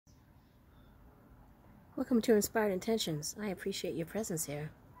Welcome to Inspired Intentions. I appreciate your presence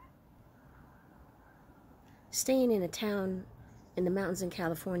here. Staying in a town in the mountains in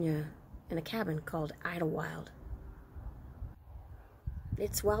California in a cabin called Idlewild.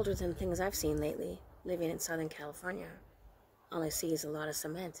 It's wilder than things I've seen lately, living in Southern California. All I see is a lot of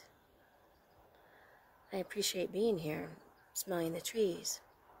cement. I appreciate being here, smelling the trees.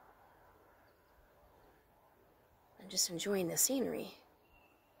 I'm just enjoying the scenery.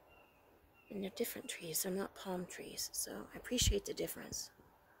 And they're different trees, they're not palm trees, so I appreciate the difference.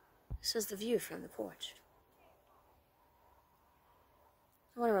 This is the view from the porch.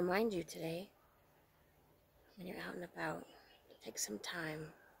 I want to remind you today, when you're out and about, to take some time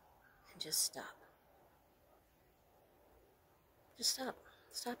and just stop. Just stop.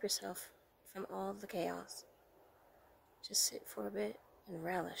 Stop yourself from all the chaos. Just sit for a bit and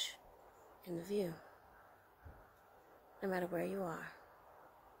relish in the view. No matter where you are,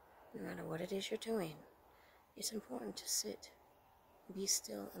 no matter what it is you're doing, it's important to sit, be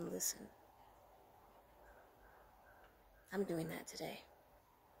still, and listen. I'm doing that today.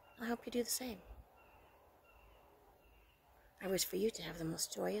 I hope you do the same. I wish for you to have the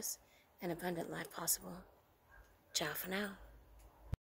most joyous and abundant life possible. Ciao for now.